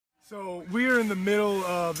So we are in the middle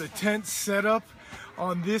of the tent setup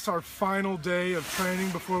on this, our final day of training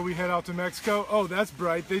before we head out to Mexico. Oh, that's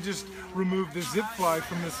bright. They just removed the zip fly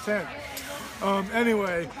from this tent.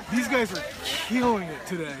 Anyway, these guys are killing it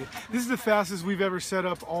today. This is the fastest we've ever set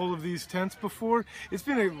up all of these tents before. It's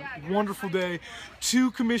been a wonderful day.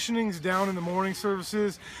 2 commissionings down in the morning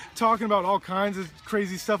services, talking about all kinds of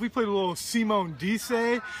crazy stuff. We played a little Simón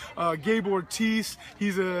Dice, Gabe Ortiz.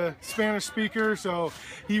 He's a Spanish speaker, so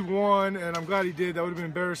he won, and I'm glad he did. That would have been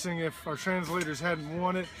embarrassing if our translators hadn't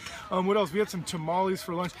won it. What else? We had some tamales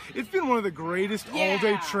for lunch. It's been one of the greatest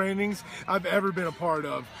all-day trainings I've ever been a part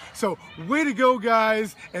of. So, way to go,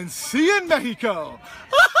 guys, and see you in Mexico!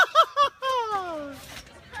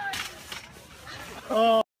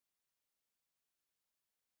 Oh.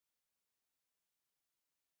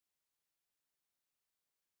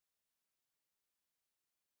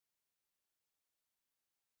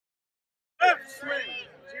 Left swing.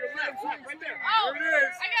 To your left, right there. Oh, there it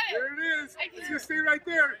is. I got it. There it is. I can. It's gonna stay right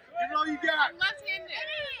there. Give it all you got. I'm left-handed.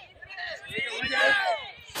 You got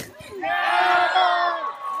it. Yeah!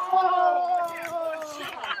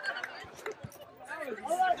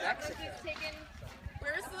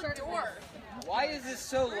 Where's the door? Why is this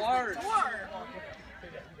so large? Door.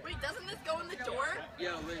 Wait, doesn't this go in the door?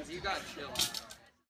 Yo, Lindsay, you gotta chill.